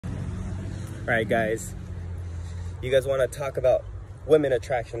Alright guys, you guys want to talk about women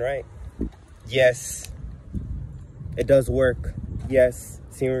attraction, right? Yes, it does work. Yes,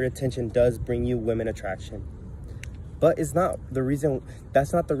 semen retention does bring you women attraction. But it's not the reason,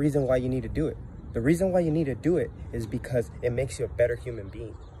 that's not the reason why you need to do it. The reason why you need to do it is because it makes you a better human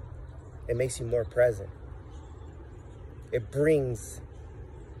being. It makes you more present. It brings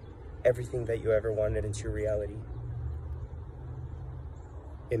everything that you ever wanted into your reality.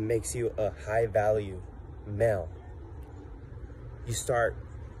 It makes you a high value male. You start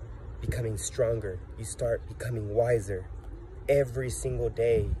becoming stronger. You start becoming wiser. Every single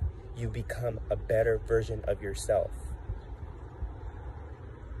day, you become a better version of yourself.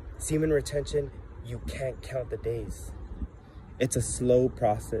 Semen retention, you can't count the days. It's a slow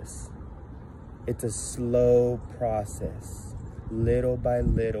process. It's a slow process. Little by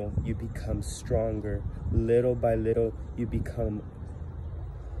little, you become stronger. Little by little, you become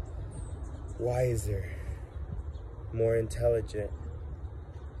wiser, more intelligent.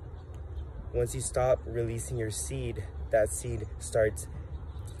 Once you stop releasing your seed, that seed starts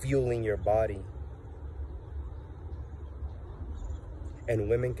fueling your body. And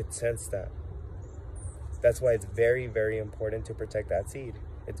women could sense that. That's why it's very, very important to protect that seed.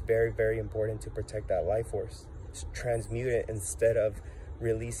 It's very, very important to protect that life force. Transmute it instead of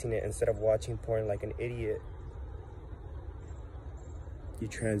releasing it, instead of watching porn like an idiot. You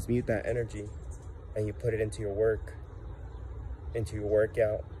transmute that energy and you put it into your work, into your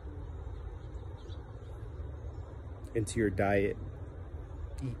workout, into your diet.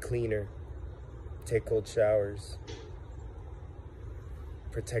 Eat cleaner, take cold showers.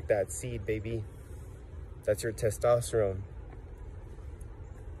 Protect that seed, baby. That's your testosterone.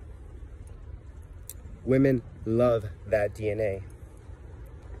 Women love that DNA.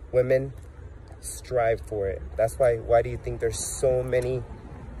 Women strive for it. That's why do you think there's so many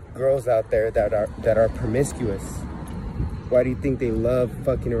girls out there that are promiscuous? Why do you think they love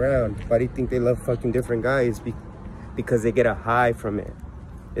fucking around? Why do you think they love fucking different guys? Because they get a high from it.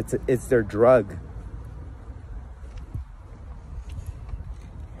 It's their drug.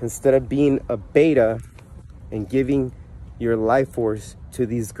 Instead of being a beta and giving your life force to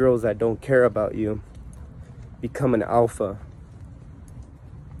these girls that don't care about you, become an alpha.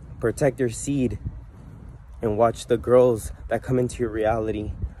 Protect your seed and watch the girls that come into your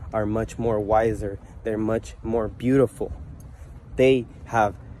reality are much more wiser. They're much more beautiful. They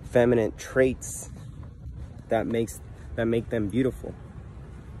have feminine traits that make them beautiful.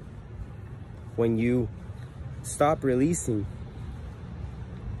 When you stop releasing,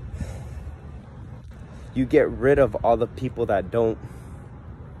 you get rid of all the people that don't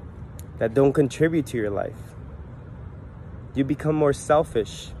contribute to your life. You become more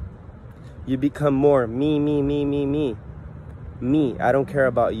selfish. You become more me. Me, I don't care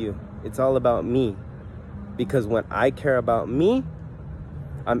about you. It's all about me. Because when I care about me,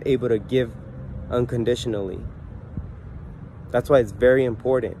 I'm able to give unconditionally. That's why it's very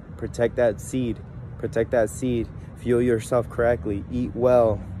important. Protect that seed. Protect that seed. Fuel yourself correctly. Eat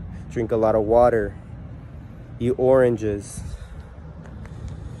well. Drink a lot of water. Eat oranges.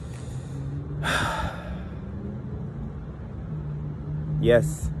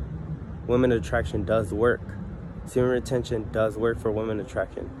 Yes, women attraction does work. Semen retention does work for women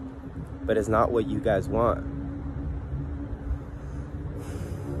attraction, but it's not what you guys want.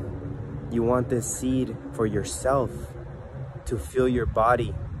 You want this seed for yourself, to fill your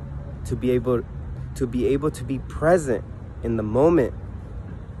body, to be able to be present in the moment,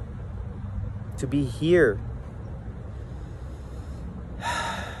 to be here,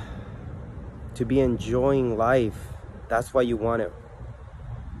 to be enjoying life. That's why you want it.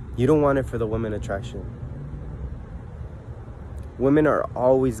 You don't want it for the women attraction. Women are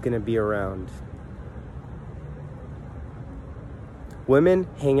always going to be around. Women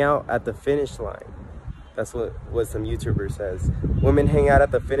hang out at the finish line. That's what some YouTuber says. Women hang out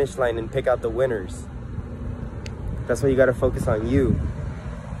at the finish line and pick out the winners. That's why you got to focus on you.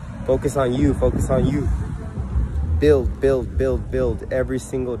 Focus on you. Focus on you. Build every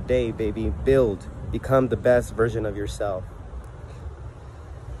single day, baby. Build. Become the best version of yourself.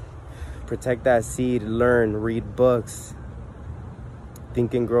 Protect that seed. Learn. Read books.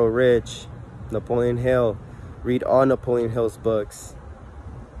 Think and Grow Rich. Napoleon Hill. Read all Napoleon Hill's books.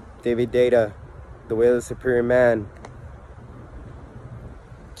 David Data. The Way of the Superior Man.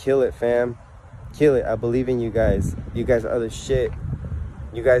 Kill it, fam. Kill it. I believe in you guys. You guys are the shit.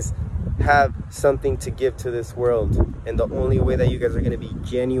 You guys have something to give to this world, and the only way that you guys are going to be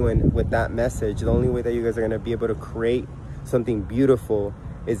genuine with that message, the only way that you guys are going to be able to create something beautiful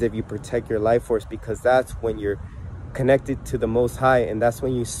is if you protect your life force, because that's when you're connected to the Most High, and that's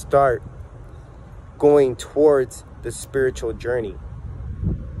when you start going towards the spiritual journey.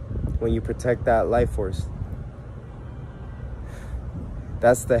 When you protect that life force,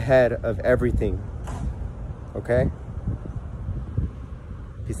 that's the head of everything. Okay?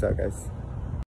 Peace out, guys.